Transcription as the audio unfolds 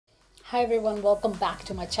Hi everyone, welcome back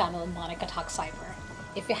to my channel Monica Talks Cyber.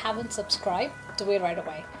 If you haven't subscribed, do it right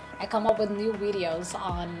away. I come up with new videos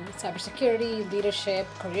on cybersecurity, leadership,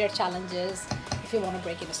 career challenges. If you want to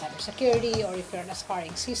break into cybersecurity or if you're an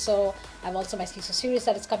aspiring CISO, I have also my CISO series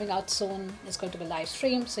that is coming out soon. It's going to be live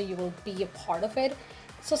streamed, so you will be a part of it.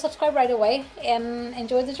 So subscribe right away and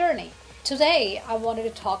enjoy the journey. Today, I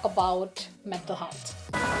wanted to talk about mental health.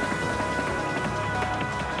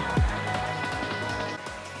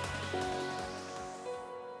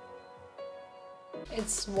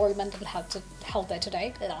 It's World Mental Health Day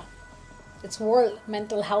today. It's World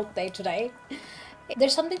Mental Health Day today.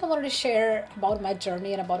 There's something I wanted to share about my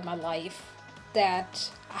journey and about my life that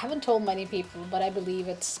I haven't told many people, but I believe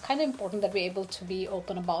it's kind of important that we're able to be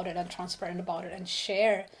open about it and transparent about it and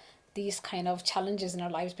share these kind of challenges in our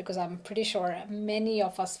lives, because I'm pretty sure many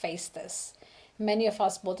of us face this. Many of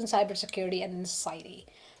us, both in cybersecurity and in society.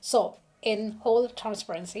 So in whole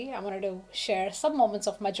transparency, I wanted to share some moments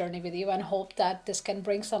of my journey with you and hope that this can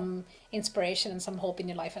bring some inspiration and some hope in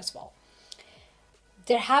your life as well.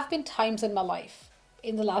 There have been times in my life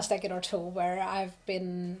in the last decade or two where I've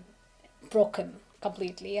been broken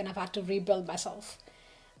completely and I've had to rebuild myself.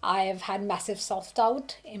 I've had massive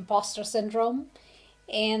self-doubt, imposter syndrome,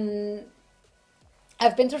 and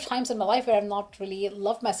I've been through times in my life where I've not really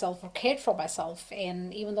loved myself or cared for myself.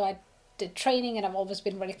 And even though I did training and I've always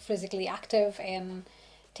been very physically active and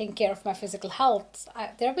taking care of my physical health,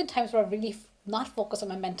 there have been times where I've really not focused on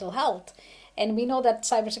my mental health. And we know that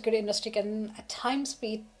cybersecurity industry can at times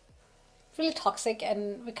be really toxic,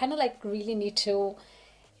 and we kind of like really need to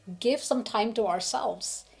give some time to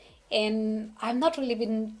ourselves. And I've not really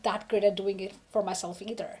been that great at doing it for myself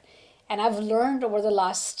either. And I've learned over the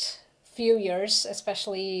last few years,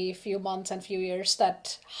 especially few months and few years,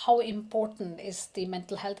 that how important is the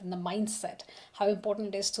mental health and the mindset, how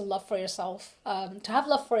important it is to love for yourself, to have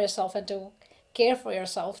love for yourself and to care for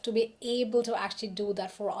yourself, to be able to actually do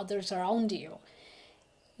that for others around you.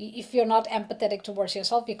 If you're not empathetic towards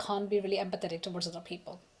yourself, you can't be really empathetic towards other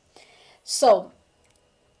people. So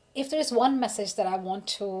if there is one message that I want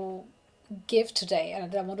to give today and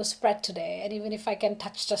that I want to spread today, and even if I can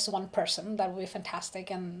touch just one person, that would be fantastic.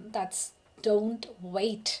 And that's, don't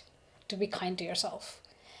wait to be kind to yourself.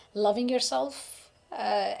 Loving yourself,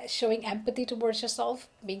 showing empathy towards yourself,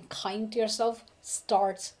 being kind to yourself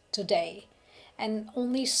starts today. And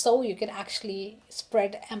only so you can actually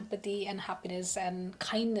spread empathy and happiness and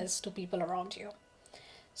kindness to people around you.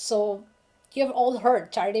 So you have all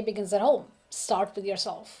heard charity begins at home. Start with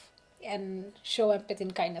yourself and show empathy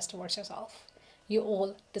and kindness towards yourself. You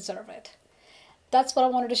all deserve it. That's what I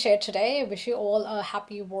wanted to share today. I wish you all a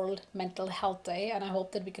happy World Mental Health Day, and I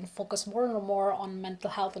hope that we can focus more and more on mental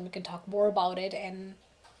health and we can talk more about it and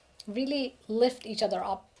really lift each other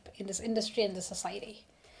up in this industry and this society.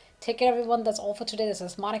 Take care everyone. That's all for today. This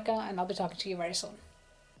is Monica, and I'll be talking to you very soon.